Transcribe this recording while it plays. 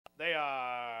They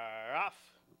are off.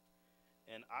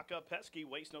 And Aka Pesky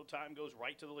wastes no time, goes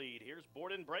right to the lead. Here's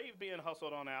Borden Brave being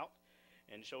hustled on out.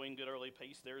 And showing good early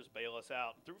pace, there's Bayless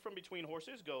out. Through from between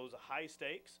horses goes High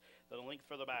Stakes. Then a length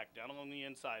further back, down along the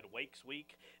inside. Wakes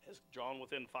Week has drawn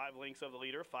within 5 lengths of the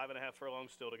leader. 5.5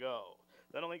 furlongs still to go.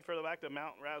 Then a length further back to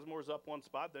Mount Rasmore's up 1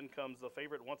 spot. Then comes the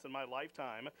favorite Once in My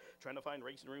Lifetime. Trying to find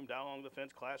racing room down along the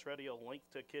fence. Class Ready, a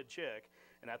length to Kid Chick.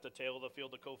 And at the tail of the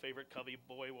field, the co-favorite Covey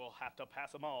Boy will have to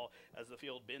pass them all as the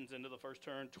field bends into the first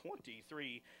turn.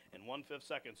 23 and 1/5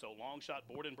 seconds. So long shot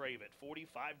Borden Brave at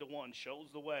 45-1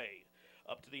 shows the way.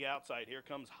 Up to the outside, here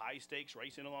comes High Stakes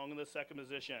racing along in the second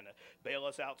position.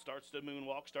 Bayless out, starts to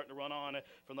moonwalk, starting to run on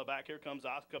from the back. Here comes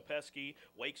Aka Pesky.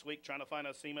 Wakes Week trying to find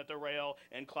a seam at the rail.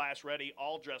 And Class Ready,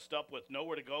 all dressed up with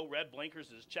nowhere to go. Red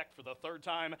blinkers is checked for the 3rd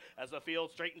time as the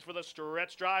field straightens for the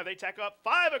stretch drive. They tack up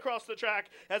 5 across the track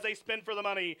as they spin for the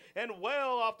money. And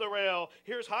well off the rail,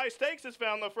 here's High Stakes has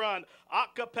found the front.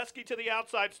 Aka Pesky to the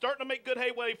outside, starting to make good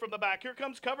headway from the back. Here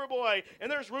comes Cover Boy,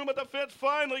 and there's room at the fence.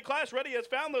 Finally, Class Ready has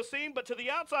found the seam, but to the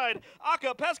outside,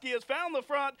 Aka Pesky has found the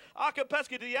front. Aka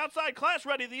Pesky to the outside, Class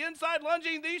Ready the inside,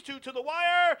 lunging these two to the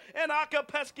wire, and Aka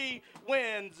Pesky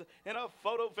wins in a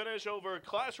photo finish over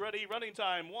Class Ready. Running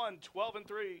time 1:12 and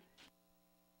 3.